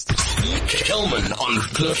Kelman on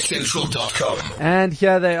CliffCentral.com. And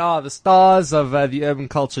here they are, the stars of the Urban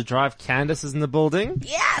Culture Drive. Candace is in the building.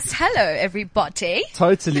 Yes, hello everybody.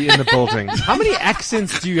 Totally in the building. How many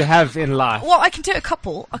accents do you have in life? Well, I can do a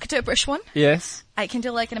couple. I can do a British one. Yes. I can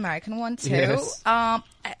do like an American one too. Yes. I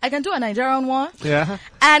can do a Nigerian one. Yeah.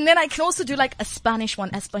 And then I can also do like a Spanish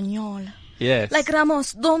one, Espanol. Yes. Like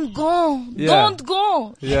Ramos, don't go, Yeah. don't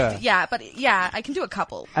go. Yeah. Yeah, but yeah, I can do a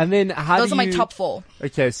couple. And then how Those do are my you... top 4.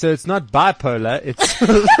 Okay, so it's not bipolar, it's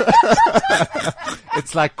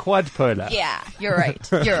it's like quadpolar. Yeah, you're right.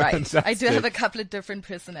 You're right. I do Fantastic. have a couple of different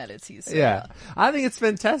personalities. So Yeah. I think it's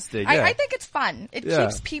fantastic. Yeah. I think it's fun. It Yeah.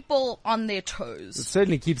 keeps people on their It toes.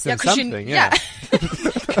 certainly keeps them 'cause something. Yeah.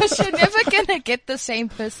 Because you're never gonna get the same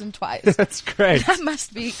person twice. That's great. That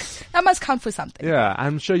must count for something. Yeah,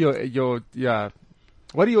 I'm sure you're yeah.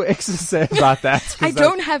 What do your exes say about that? 'Cause I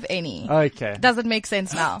don't have any. Okay. Does it make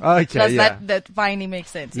sense now? Okay, Does yeah. that finally make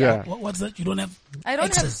sense? Yeah. What's that? You don't have I don't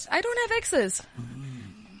exes? have exes.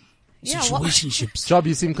 Yeah, what? Situationships. Job,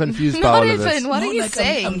 you seem confused by Not all of this. even. What are you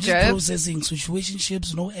saying, I'm just Joe? processing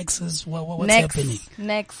situationships, no exes. What's Next. happening?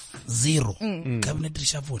 Next. 0. Cabinet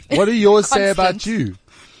reshuffle. What do yours say about Constant.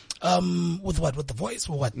 you? With what? With the voice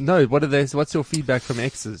or what? No, what are they? What's your feedback from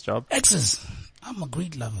exes, Job? Exes. I'm a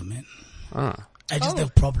great lover, man. Ah, I just Oh.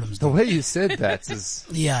 have problems. the Though. way you said that is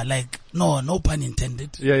Yeah, like no pun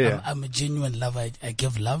intended. Yeah, yeah. I'm a genuine lover. I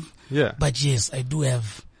give love. yeah. But yes, I do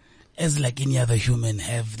have, as like any other human,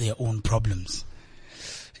 have their own problems.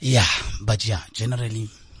 Yeah, but yeah, generally,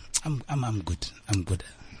 I'm good. I'm good.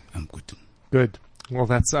 Good. Well,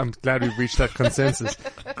 I'm glad we've reached that consensus.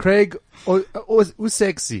 Craig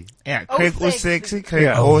sexy. Yeah, Craig Oh, or sexy. sexy, Craig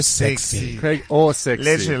Yeah. or Sexy. sexy. Craig or sexy.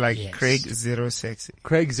 Literally like Yes. Craig zero sexy.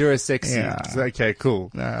 Craig zero sexy. Yeah. Okay, cool.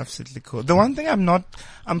 No, absolutely cool. The one thing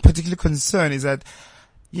I'm particularly concerned is that,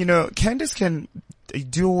 Candace can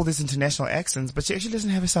do all these international accents, but she actually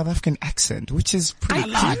doesn't have a South African accent, which is pretty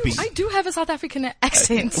creepy. I do have a South African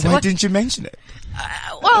accent. Why What- didn't you mention it?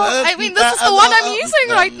 well, I mean, this is the one I'm using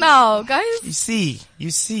right now, guys. You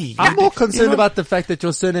see. I'm more concerned know- about the fact that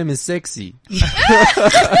your surname is sexy.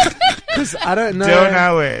 Because I don't know. Don't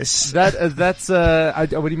I wish? I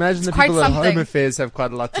would imagine the quite people at something. Home Affairs have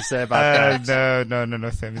quite a lot to say about that.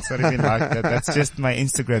 No, fam. It's not even like that. That's just my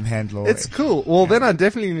Instagram handle. It's cool. Well, then I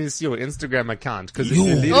definitely need to see your Instagram account because if You.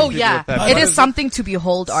 you're leading Oh people yeah, with that, it what is something to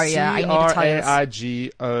behold, Arya. I need to tell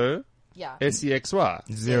you. CRAIGOSEXY. Yeah.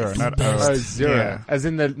 zero, not best. Oh, O. zero. Yeah. As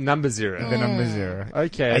in the number 0. The number 0.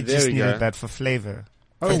 Okay, I there just we needed go. that for flavor.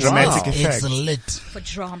 Oh, For dramatic wow. effect. It's lit. For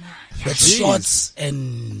drama. With Jeez. shots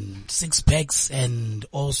and 6-packs and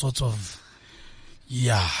all sorts of,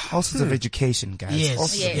 yeah. All sorts of education, guys. Yes, All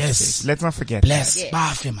sorts of yes. education. Let's not forget Bless. Yeah.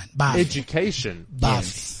 Bafi, man. Bafi. Education.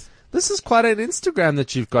 Bafi. This is quite an Instagram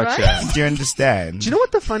that you've got Right? here. that. Do you understand? Do you know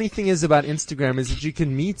what the funny thing is about Instagram is that you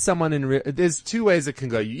can meet someone in real, there's 2 ways it can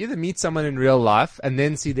go. You either meet someone in real life and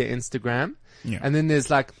then see their Instagram. Yeah. And then there's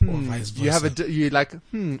like, vice you have versa. you're like,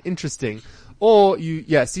 interesting. Or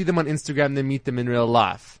see them on Instagram, then meet them in real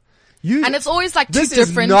life. And it's always like two this is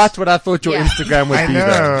different. not what I thought your Yeah. Instagram would I be know,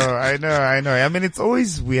 though. I know. I mean, it's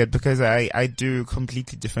always weird because I do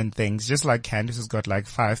completely different things. Just like Candace has got like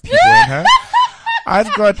 5 people in her.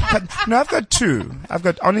 I've got 2.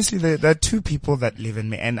 Honestly, there are 2 people that live in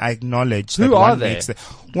me, and I acknowledge that Who are one they? makes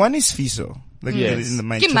one is Fiso. Like Yes. in the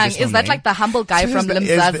my Kimang, traditional is that name. like the humble guy So from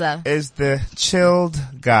Limzaza? is the chilled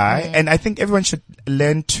guy, and I think everyone should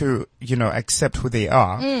learn to, accept who they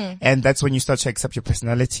are, and that's when you start to accept your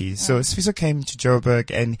personality. So Sfiso came to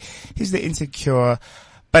Joburg, and he's the insecure,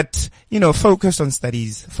 but focused on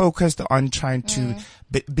studies, focused on trying to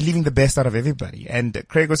believing the best out of everybody. And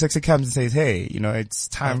Craig Osexy comes and says, "Hey, it's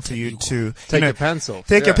time for you to Take your pants off.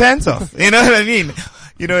 Take your Yeah. pants off." You know what I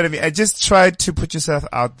mean? I just tried to put yourself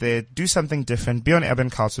out there, do something different, be on Urban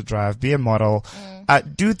Culture Drive, be a model,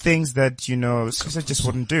 do things that, Sfiso just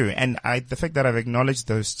wouldn't do. And the fact that I've acknowledged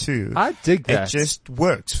those 2, I dig it that. just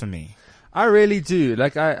works for me. I really do.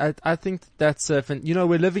 Like, I think that's,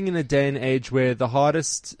 we're living in a day and age where the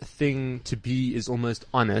hardest thing to be is almost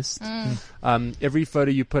honest. Every photo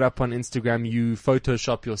you put up on Instagram, you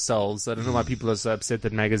Photoshop yourselves. I don't know why people are so upset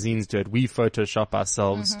that magazines do it. We Photoshop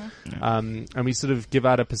ourselves. And we sort of give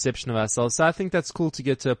out a perception of ourselves. So I think that's cool to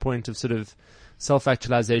get to a point of sort of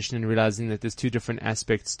self-actualization and realizing that there's 2 different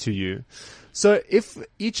aspects to you. So if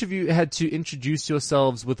each of you had to introduce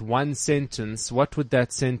yourselves with one sentence, what would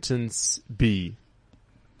that sentence be?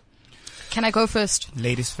 Can I go first?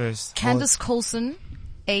 Ladies first. Candace Coulson,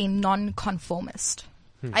 a non-conformist.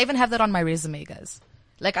 I even have that on my resume, guys.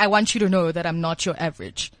 Like, I want you to know that I'm not your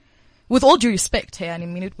average. With all due respect, hey, and I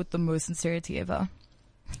mean it with the most sincerity ever.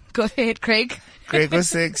 Go ahead, Craig. Craig was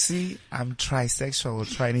sexy. I'm trisexual. We'll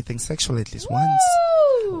try anything sexual at least once.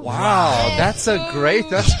 Wow, that's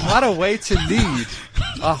quite a way to lead.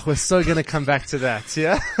 Oh, we're so gonna come back to that,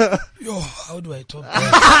 yeah? Yo, how do I talk?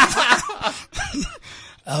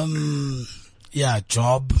 Yeah,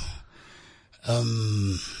 job.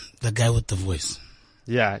 The guy with the voice.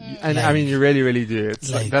 Yeah, and I mean, you really, really do. It's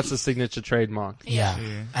Like- that's a signature trademark. Yeah.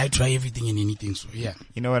 I try everything and anything, so yeah.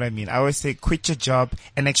 You know what I mean? I always say quit your job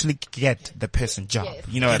and actually get the person job. Yes.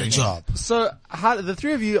 You know what Get I a mean? job. So, the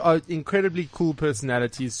three of you are incredibly cool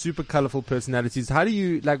personalities, super colorful personalities. How do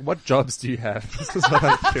you, what jobs do you have? This is what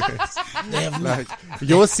I'm curious. They have Like,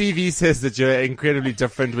 your CV says that you're incredibly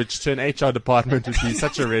different, which to an HR department would be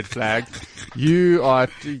such a red flag. You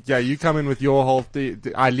come in with your whole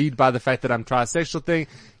I lead by the fact that I'm trisexual thing.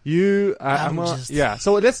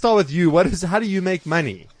 So let's start with you. How do you make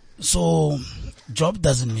money? So, job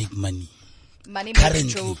doesn't make money. Money makes Currently.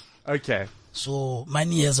 job. Okay, So,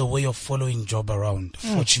 money has a way of following job around,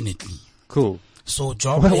 fortunately. cool. So,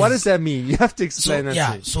 job Well, is, what does that mean? You have to explain that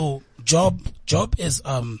to me. so job is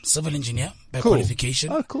civil engineer by Cool.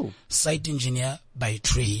 qualification, Oh, cool. site engineer by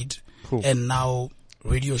trade, Cool. and now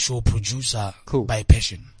radio show producer Cool. by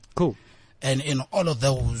passion. Cool. And in all of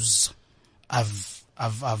those, I've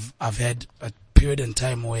had a period in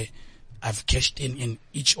time where I've cashed in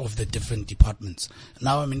each of the different departments.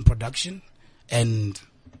 Now I'm in production and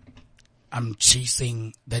I'm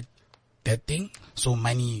chasing that thing. So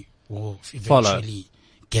money will eventually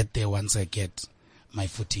get there once I get my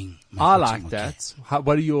footing. I like that.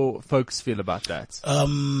 What do your folks feel about that?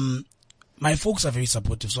 My folks are very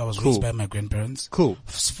supportive. So I was Cool. raised by my grandparents. Cool.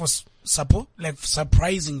 For support,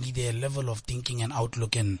 surprisingly, their level of thinking and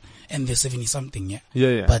outlook and they're 70 something, yeah.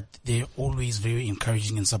 Yeah. But they're always very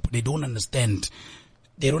encouraging and support. They don't understand.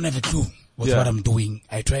 They don't have a clue with Yeah. what I'm doing.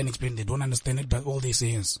 I try and explain. They don't understand it, but all they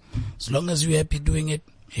say is, as long as you're happy doing it,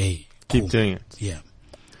 hey, Keep cool. doing it. Yeah.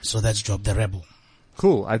 So that's job, the rebel.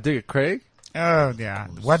 Cool. I dig it. Craig? Oh, yeah.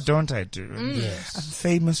 What don't I do? Yes. I'm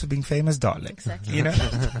famous for being famous, darling. Exactly. You know?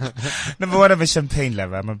 Number one, I'm a champagne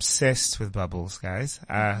lover. I'm obsessed with bubbles, guys.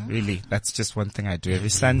 Really, that's just one thing I do every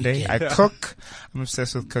Sunday. I cook. I'm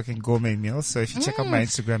obsessed with cooking gourmet meals. So if you check out my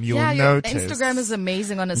Instagram, you will Your notice. Instagram is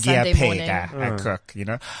amazing on a Sunday morning. I cook, you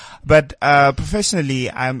know. But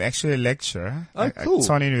professionally, I'm actually a lecturer Oh, cool. at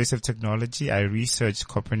Tshwane University of Technology. I research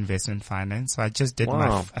corporate investment finance. So I just did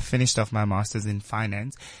Wow. I finished off my master's in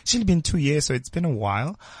finance. It's only been 2 years, so it's been a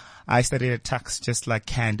while. I studied at Tux just like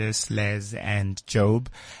Candace, Les, and Job.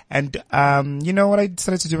 And, you know what I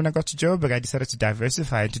decided to do when I got to Joburg? I decided to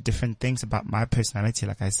diversify into different things about my personality.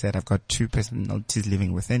 Like I said, I've got two personalities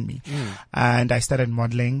living within me. And I started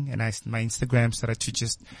modeling and my Instagram started to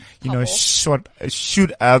just,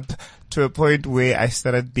 shoot up to a point where I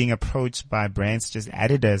started being approached by brands such as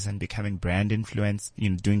Adidas and becoming brand influence,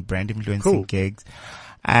 doing brand influencing Cool. gigs.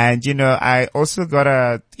 And, I also got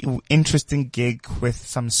a interesting gig with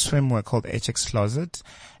some swimwear called HX Closet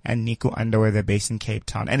and Nico Underwear. They're based in Cape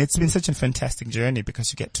Town. And it's been such a fantastic journey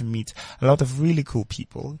because you get to meet a lot of really cool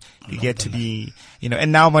people. You get to be,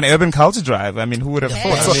 and now I'm on Urban Culture Drive. I mean, who would have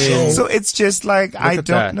thought? So it's just like, I at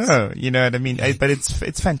don't that. know, you know what I mean? But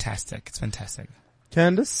it's fantastic. It's fantastic.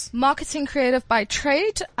 Candace? Marketing creative by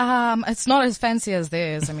trade. It's not as fancy as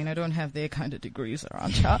theirs. I mean, I don't have their kind of degrees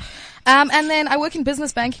around here. And then I work in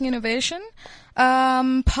business banking innovation.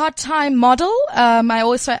 Part-time model. I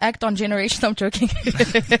also act on Generation. I'm joking.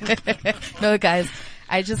 No, guys.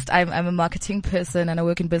 I'm a marketing person and I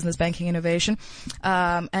work in business banking innovation.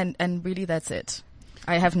 And really that's it.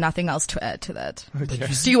 I have nothing else to add to that.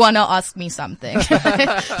 Do you want to ask me something?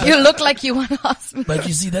 You look like you want to ask me. But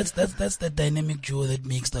you see, that's the dynamic duo that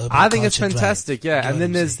makes the urban I think it's culture fantastic, drive. yeah. You know And what then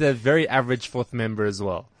I'm there's saying? the very average fourth member as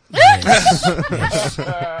well. Yes.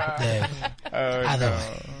 The other one.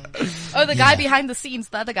 Oh, the guy behind the scenes,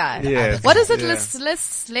 the other guy. Yes. What is it? Yeah.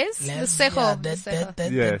 Lesego.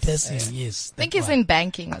 That Yes. person, yes. I think he's in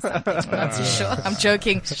banking or something. I'm not too sure. I'm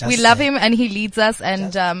joking. We love him and he leads us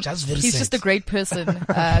and just very he's sad. just a great person,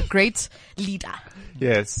 great leader.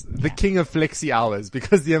 Yes, the king of flexi hours,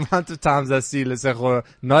 because the amount of times I see Lesego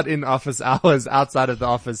not in office hours outside of the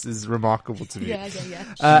office is remarkable to me. Yeah.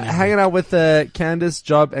 Hanging out with Candace,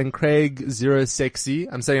 Job, and Craig Zero Sexy.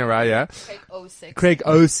 I'm saying it right, yeah? Craig 06. Craig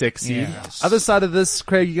sexy. Yes. Other side of this,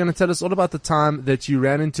 Craig, you're going to tell us all about the time that you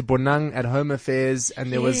ran into Bonang at Home Affairs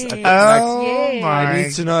and there was Yes. Oh Yes. my I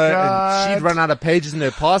need to know, and God. she'd run out of pages in her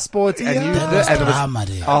passport and you, That was and it was drama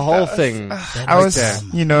there. a whole thing. That I was,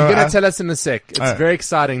 drama. you know, You're going to tell us in a sec. It's Uh, very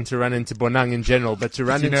exciting to run into Bonang in general, but to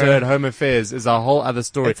run You into know- her at Home Affairs is a whole other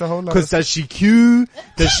story. It's a whole other Because does she queue?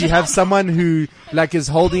 Does she have someone who like is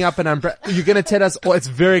holding up an umbrella? You're going to tell us. Oh, it's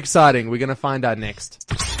very exciting. We're going to find out next.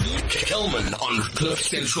 Kelman on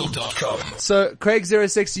CliffCentral.com. So, Craig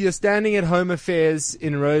 06, you're standing at Home Affairs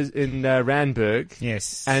in Randburg.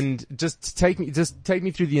 yes. And just take me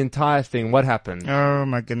through the entire thing. What happened? Oh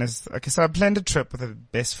my goodness. Okay, so I planned a trip with a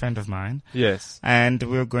best friend of mine. Yes. And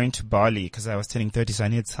we were going to Bali because I was turning 30, so I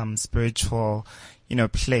needed some spiritual,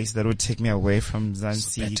 place that would take me away from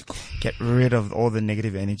Zanzi, Sabbatical. get rid of all the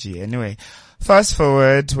negative energy. Anyway, fast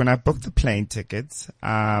forward, when I booked the plane tickets,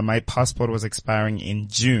 my passport was expiring in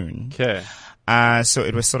June. Okay. So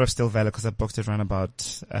it was sort of still valid because I booked it around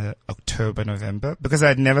about October, November, because I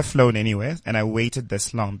had never flown anywhere, and I waited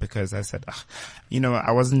this long because I said,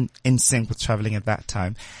 I wasn't in sync with traveling at that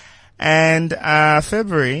time. And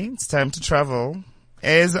February, it's time to travel.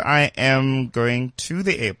 As I am going to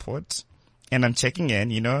the airport and I'm checking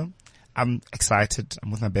in, I'm excited.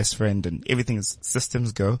 I'm with my best friend and everything is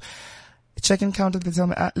systems go. Check-in counter, they tell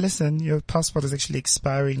me, listen, your passport is actually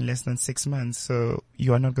expiring in less than 6 months, so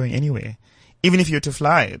you are not going anywhere. Even if you're to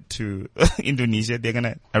fly to Indonesia, they're going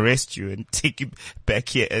to arrest you and take you back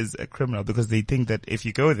here as a criminal because they think that if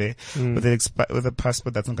you go there with a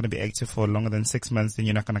passport that's not going to be active for longer than 6 months, then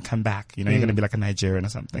you're not going to come back. You're going to be like a Nigerian or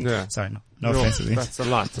something. Yeah. Sorry, no offense to them. That's a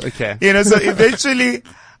lot. Okay. So eventually,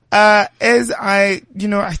 as I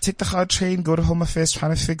take the hard train, go to Home Affairs,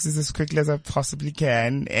 trying to fix this as quickly as I possibly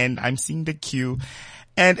can, and I'm seeing the queue,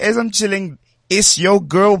 and as I'm chilling, it's your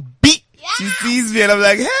girl B. She sees me and I'm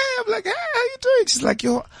like, hey, how you doing? She's like,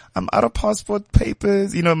 yo, I'm out of passport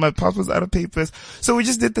papers. My passport's out of papers. So we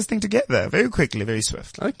just did this thing together very quickly, very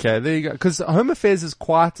swift. Okay, there you go. Because Home Affairs is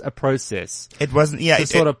quite a process. It wasn't, yeah. To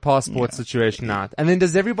sort of passport situation out. And then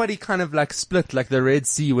does everybody kind of like split like the Red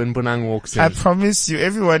Sea when Bonang walks in? I promise you,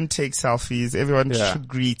 everyone takes selfies, everyone Yeah.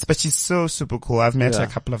 greets, but she's so super cool. I've met her Yeah.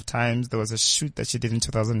 a couple of times. There was a shoot that she did in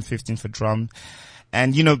 2015 for Drum.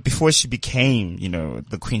 And, before she became,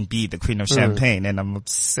 the Queen Bee, the Queen of Champagne, and I'm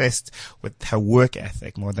obsessed with her work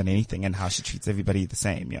ethic more than anything and how she treats everybody the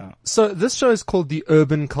same, yeah. So this show is called the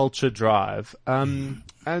Urban Culture Drive. And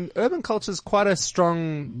urban culture is quite a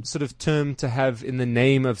strong sort of term to have in the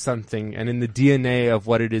name of something and in the DNA of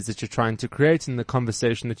what it is that you're trying to create and the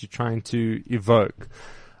conversation that you're trying to evoke.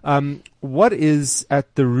 What is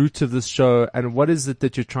at the root of this show and what is it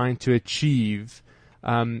that you're trying to achieve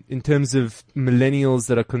in terms of millennials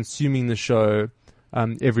that are consuming the show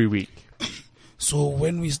every week? So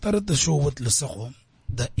when we started the show with Lesego,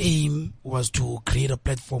 the aim was to create a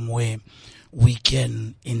platform where we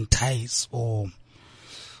can entice or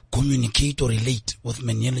communicate or relate with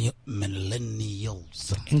millennials.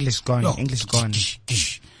 English gone, No, English gone.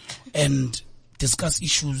 And discuss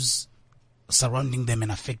issues surrounding them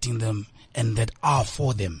and affecting them and that are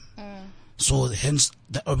for them. So hence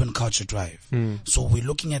the Urban Culture Drive. So we're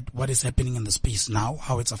looking at what is happening in the space now,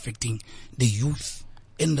 how it's affecting the youth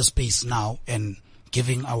in the space now, and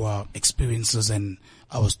giving our experiences and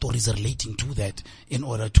our stories relating to that in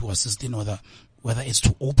order to assist in whether it's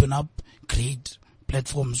to open up, create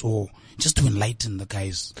platforms, or just to enlighten the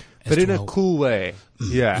guys. But in a cool way.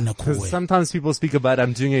 Yeah. in a cool 'Cause way. sometimes people speak about,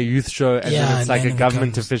 I'm doing a youth show, and Yeah, then it's and like then a it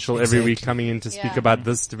government becomes- official every week exactly. coming in to speak Yeah. about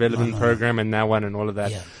this development No. program and that one and all of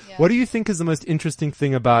that. Yeah. What do you think is the most interesting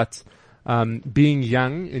thing about being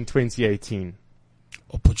young in 2018?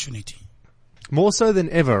 opportunity. More so than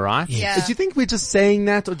ever, right? Yeah. Do you think we're just saying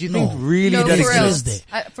that, or do you No. think really No, that for real. exists?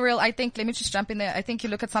 there. I think, let me just jump in there. I think you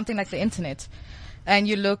look at something like the internet and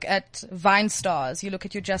you look at Vine stars, you look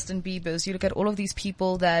at your Justin Biebers, you look at all of these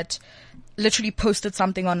people that literally posted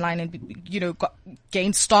something online and,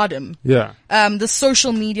 gained stardom. Yeah. The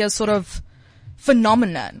social media sort of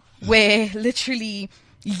phenomenon where literally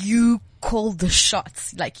you call the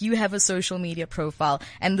shots. Like you have a social media profile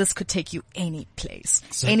and this could take you any place,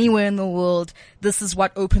 anywhere in the world. This is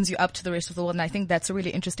what opens you up to the rest of the world. And I think that's a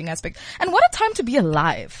really interesting aspect. And what a time to be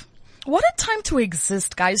alive. What a time to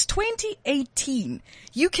exist, guys. 2018.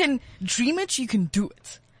 You can dream it, you can do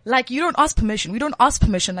it. Like you don't ask permission. We don't ask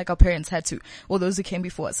permission like our parents had to, or those who came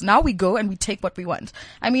before us. Now we go and we take what we want.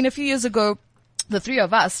 I mean, a few years ago, the three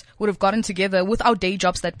of us would have gotten together with our day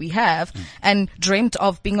jobs that we have and dreamt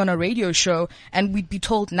of being on a radio show, and we'd be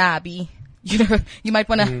told, nah, B, you might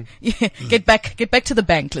want to get back to the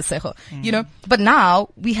bank, Lesego, But now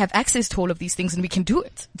we have access to all of these things and we can do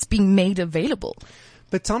it. It's being made available.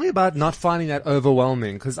 But tell me about not finding that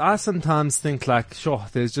overwhelming, because I sometimes think like, sure,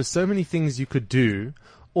 there's just so many things you could do,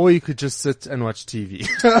 or you could just sit and watch TV.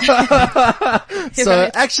 So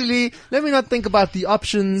Right. actually, let me not think about the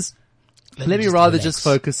options. Let me just rather relax. just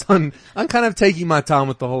focus on kind of taking my time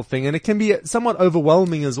with the whole thing, and it can be somewhat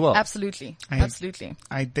overwhelming as well. Absolutely. I- Absolutely.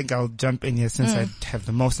 I think I'll jump in here since I have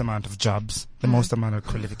the most amount of jobs, the most amount of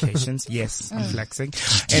qualifications. Yes, I'm flexing.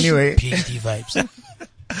 Anyway, PhD vibes.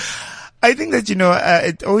 I think that,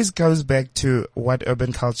 it always goes back to what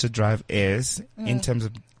Urban Culture Drive is in terms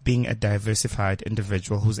of being a diversified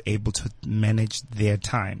individual who's able to manage their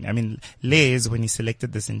time. I mean, Les, when he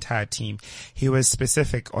selected this entire team, he was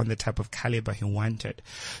specific on the type of caliber he wanted.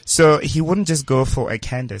 So he wouldn't just go for a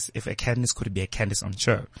Candace if a Candace could be a Candace on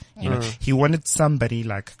show. He wanted somebody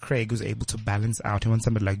like Craig who's able to balance out. He wanted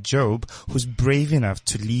somebody like Job who's brave enough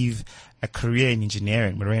to leave a career in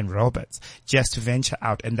engineering, Marine Roberts, just to venture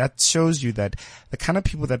out. And that shows you that the kind of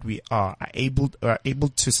people that we are able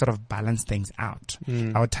to sort of balance things out.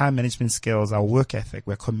 Our time management skills, our work ethic,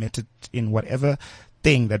 we're committed in whatever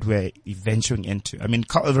thing that we're venturing into. I mean,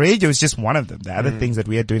 radio is just one of them. The other things that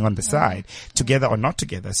we are doing on the side, together or not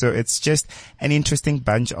together. So it's just an interesting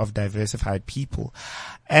bunch of diversified people.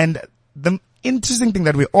 And the interesting thing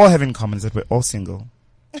that we all have in common is that we're all single.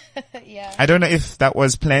 Yeah. I don't know if that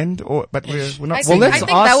was planned but we're not I single. think, let's that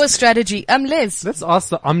ask- was strategy. Liz. Let's ask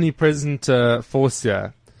the omnipresent force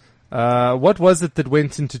here. What was it that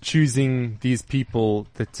went into choosing these people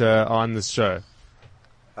that are on this show?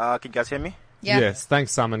 Can you guys hear me? Yeah. Yes,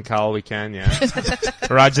 thanks, Simon Cowell. We can, yeah.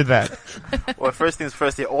 Roger that. Well, first things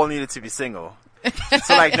first, they all needed to be single.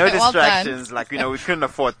 So like no Well done. distractions, like, we couldn't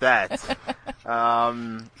afford that.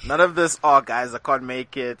 None of this, guys, I can't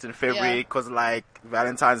make it in February Yeah. because like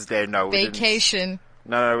Valentine's Day, no. we didn't. Vacation.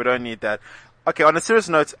 No, we don't need that. Okay, on a serious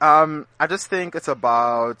note, I just think it's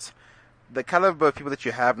about the caliber of people that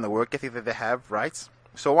you have and the work ethic that they have, right?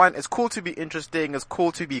 So one, it's cool to be interesting, it's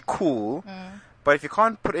cool to be cool, but if you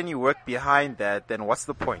can't put any work behind that, then what's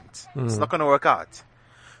the point? It's not going to work out.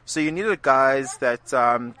 So you needed guys that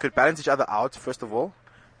could balance each other out, first of all.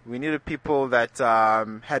 We needed people that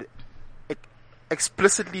had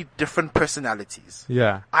explicitly different personalities.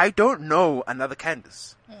 Yeah. I don't know another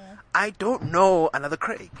Candace. I don't know another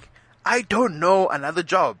Craig. I don't know another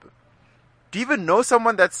Job. Do you even know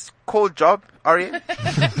someone that's called Job, Arya?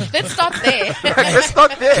 Let's start there. Let's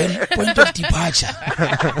start there. Point of departure.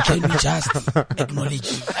 Can we just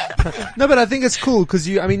acknowledge you? No, but I think it's cool because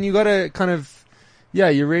you gotta kind of,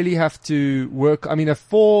 you really have to work. I mean, a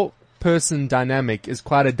 4-person dynamic is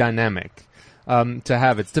quite a dynamic. To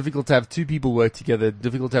have. It's difficult to have 2 people work together,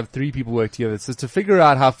 difficult to have 3 people work together. So to figure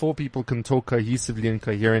out how 4 people can talk cohesively and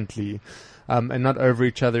coherently, and not over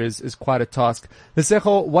each other is quite a task.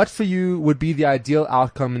 Lesego, what for you would be the ideal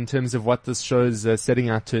outcome in terms of what this show is setting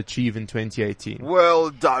out to achieve in 2018?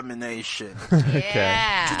 World domination.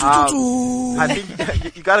 Yeah. I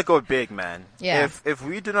think you gotta go big, man. Yeah. If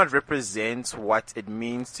we do not represent what it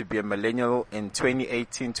means to be a millennial in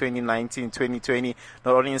 2018, 2019, 2020,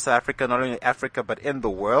 not only in South Africa, not only in Africa, but in the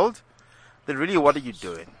world, then really what are you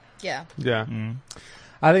doing? Yeah. Yeah.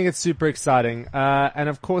 I think it's super exciting. And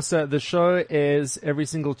of course, the show is every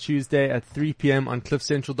single Tuesday at 3 p.m. on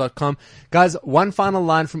cliffcentral.com. Guys, one final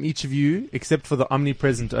line from each of you, except for the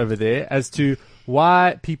omnipresent over there, as to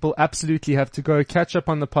why people absolutely have to go catch up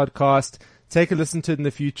on the podcast, take a listen to it in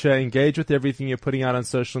the future, engage with everything you're putting out on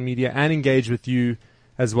social media, and engage with you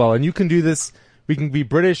as well. And you can do this. We can be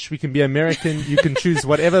British, we can be American, you can choose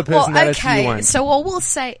whatever personality you want. So what we'll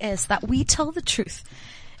say is that we tell the truth,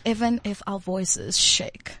 even if our voices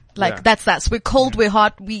shake. Like Yeah. that's we're cold, we're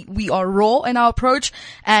hot, we are raw in our approach,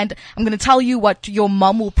 and I'm gonna tell you what your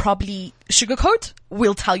mom will probably sugarcoat.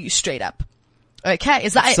 We'll tell you straight up. Okay,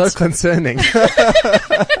 is that So it? concerning.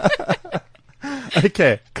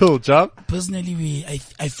 Okay, cool, Job. Personally,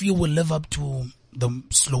 I feel we live up to the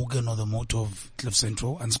slogan or the motto of Cliff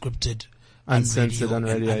Central: unscripted, Uncensored on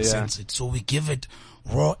radio, yeah. uncensored. So we give it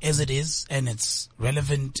raw as it is, and it's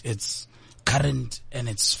relevant, it's current, and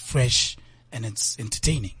it's fresh, and it's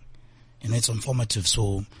entertaining. It's informative.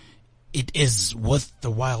 So it is worth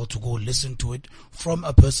the while to go listen to it from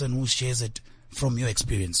a person who shares it from your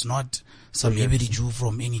experience, not some Ibidi Jew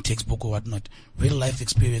from any textbook or whatnot. Real life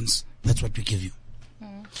experience, that's what we give you.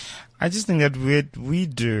 I just think that what we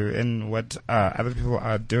do and what other people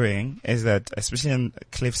are doing is that, especially in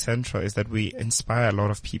Cliff Central, is that we inspire a lot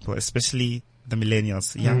of people, especially the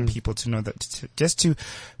millennials, young people, to know that just to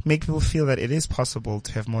make people feel that it is possible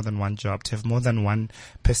to have more than one job, to have more than one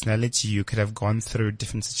personality. You could have gone through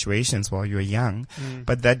different situations while you were young,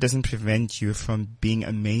 but that doesn't prevent you from being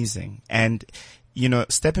amazing. And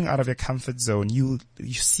stepping out of your comfort zone, you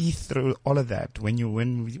see through all of that when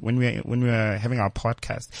we're having our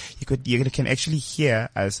podcast. You can actually hear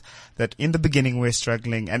us that in the beginning we're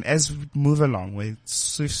struggling, and as we move along, we're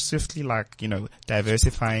swiftly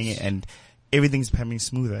diversifying, and everything's becoming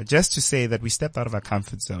smoother. Just to say that we stepped out of our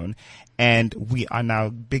comfort zone, and we are now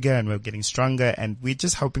bigger, and we're getting stronger, and we're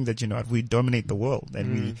just hoping that we dominate the world,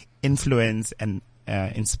 and we influence and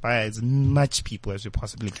inspire as much people as we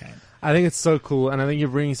possibly can. I think it's so cool, and I think you're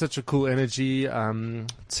bringing such a cool energy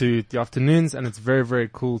to the afternoons, and it's very, very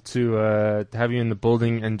cool to have you in the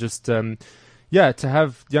building, and just to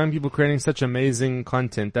have young people creating such amazing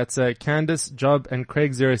content. That's Candace, Job, and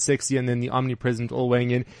Craig Zero Sexy, and then the Omnipresent all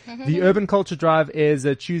weighing in. The Urban Culture Drive is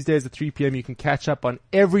Tuesdays at 3 p.m. You can catch up on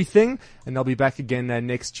everything, and they'll be back again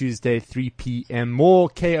next Tuesday, 3 p.m. More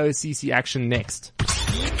KOCC action next.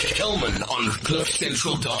 Kelman on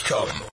CliffCentral.com.